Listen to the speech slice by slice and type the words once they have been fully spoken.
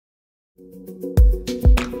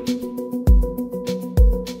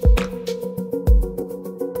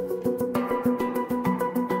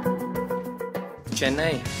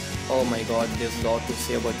Chennai, oh my god, there's a lot to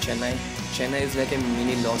say about Chennai. Chennai is like a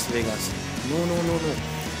mini Las Vegas. No.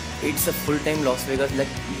 It's a full-time Las Vegas. Like,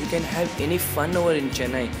 you can have any fun over in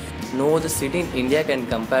Chennai. No other city in India can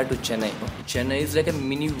compare to Chennai. Chennai is like a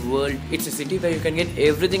mini world. It's a city where you can get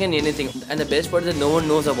everything and anything. And the best part is that no one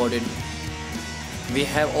knows about it. We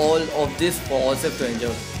have all of this for ourselves to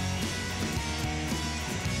enjoy.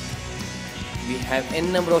 We have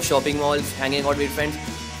n number of shopping malls, hanging out with friends.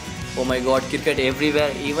 Oh my god, cricket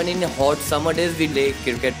everywhere. Even in hot summer days we play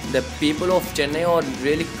cricket. The people of Chennai are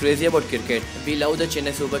really crazy about cricket. We love the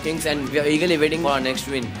Chennai Super Kings and we are eagerly waiting for our next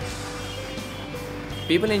win.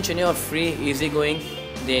 People in Chennai are free, easygoing.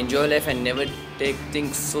 They enjoy life and never take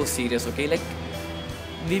things so serious, okay? Like,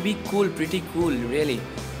 we be cool, pretty cool, really.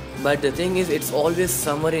 But the thing is, it's always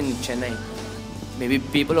summer in Chennai. Maybe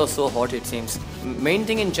people are so hot, it seems. Main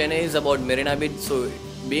thing in Chennai is about Marina Beach. So,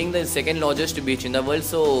 being the second largest beach in the world,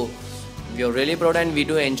 so we are really proud and we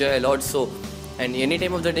do enjoy a lot. So, and any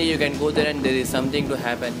time of the day you can go there and there is something to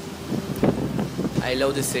happen. I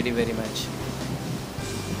love this city very much.